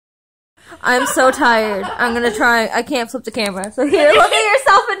I'm so tired. I'm gonna try. I can't flip the camera. So here, look at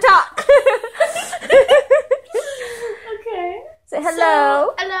yourself and talk. Okay. Say hello.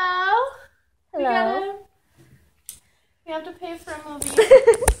 So, hello. Hello. We have to pay for a movie.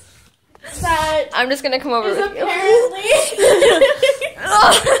 That I'm just gonna come over is with you.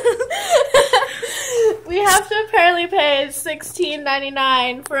 We have to apparently pay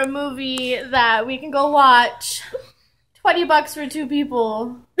 $16.99 for a movie that we can go watch. $20 for 2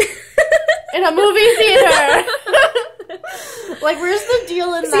 people in a movie theater. Like, where's the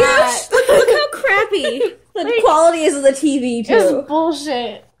deal in that? Look how crappy the quality is of the TV too. It's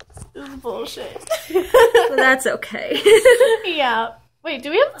bullshit. It's bullshit. So that's okay. Yeah. Wait, do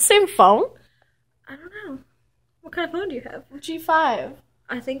we have the same phone? I don't know. What kind of phone do you have? G5.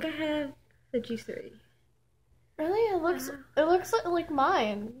 I think I have the G3. Really? It looks like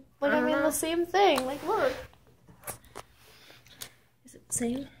mine. Like, I mean, the same thing. Like, look. Is it the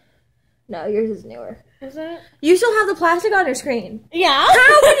same? No, yours is newer. Is it? You still have the plastic on your screen. Yeah.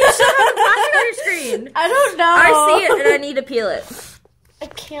 How can you still have the plastic on your screen? I don't know. I see it and I need to peel it. I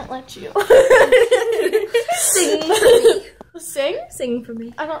can't let you. Sing for me. Sing? Sing for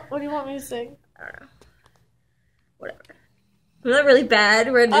me. I don't. What do you want me to sing? I don't know. Whatever. Was that really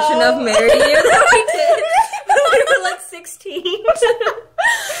bad rendition of Marry You that we did? We were like 16.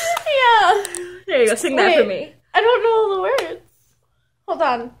 Yeah. There you go. Sing that for me. I don't know the words. Hold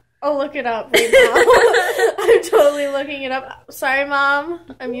on. I'll look it up right now. I'm totally looking it up. Sorry, Mom.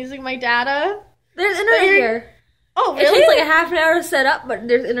 I'm using my data. There's internet here. Oh, It really? takes like a half an hour to set up, but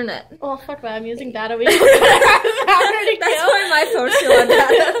there's internet. Oh, fuck that. I'm using data. We don't have an hour to That's kill. why my phone's still on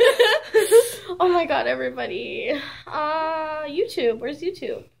data. Oh my god, everybody. YouTube. Where's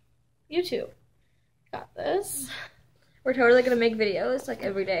YouTube? YouTube. Got this. We're totally gonna make videos like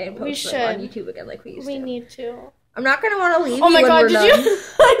every day and We post them on should. YouTube again like we used We to. need to. I'm not gonna want to leave Oh you my when god, we're did done. you?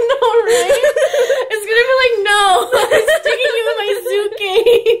 I know, right? It's gonna be like, no, I'm sticking you in my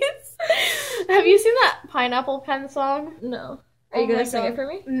suitcase. Have you seen that Pineapple Pen song? No. Are you Oh gonna my sing God. it for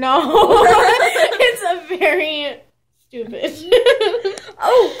me? No. It's a very stupid.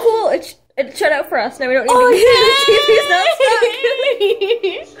 Oh, cool! It shut out for us. Now we don't need to use the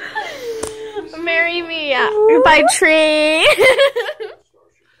TV's not stuck. Marry me by train.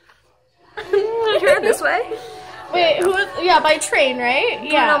 Turn it this way. Wait, who? Yeah, by train, right?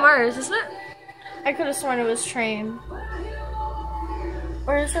 Bruno Mars, isn't it? I could have sworn it was train.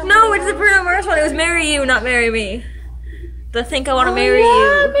 Or is it? No, it's the Bruno Mars one. It was Marry You, not Marry Me. The Think I Want to Marry You,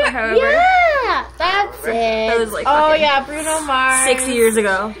 or however. Yeah, that's it. That was like oh fucking yeah, Bruno Mars. 6 years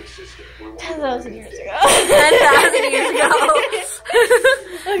ago. 10,000 years ago. 10,000 years ago.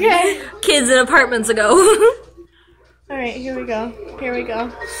 Okay. Kids in apartments ago. All right, here we go. Here we go.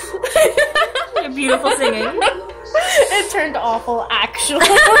 Beautiful singing. It turned awful, actually.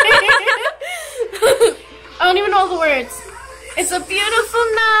 I don't even know the words. It's a beautiful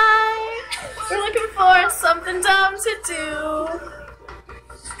night. We're looking for something dumb to do.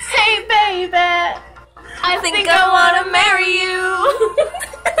 Hey, baby. I think I want to marry you.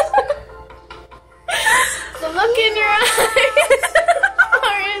 The look in your eyes.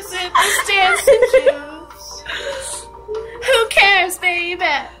 Or is it this dance to choose? Who cares, baby?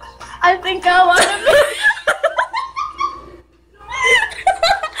 I think I want to marry you.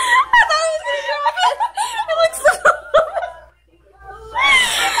 I thought it was going to drop it. It looks so...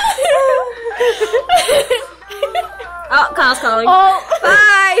 Oh, Kyle's calling. Oh,